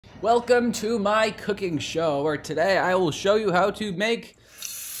Welcome to my cooking show, where today I will show you how to make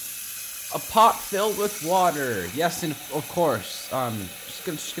a pot filled with water. Yes, and of course,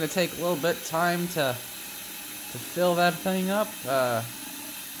 just gonna take a little bit of time to fill that thing up.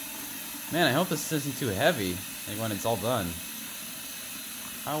 Man, I hope this isn't too heavy, like when it's all done.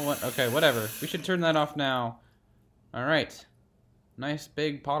 Okay, whatever. We should turn that off now. All right, nice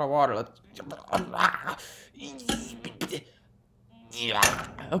big pot of water.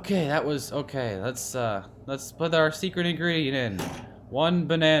 Okay, that was okay. Let's put our secret ingredient in. 1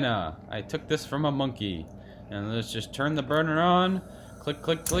 banana. I took this from a monkey. And let's just turn the burner on. Click,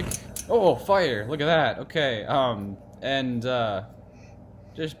 click, click. Oh, fire! Look at that. Okay,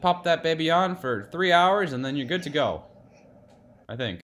 just pop that baby on for 3 hours, and then you're good to go. I think.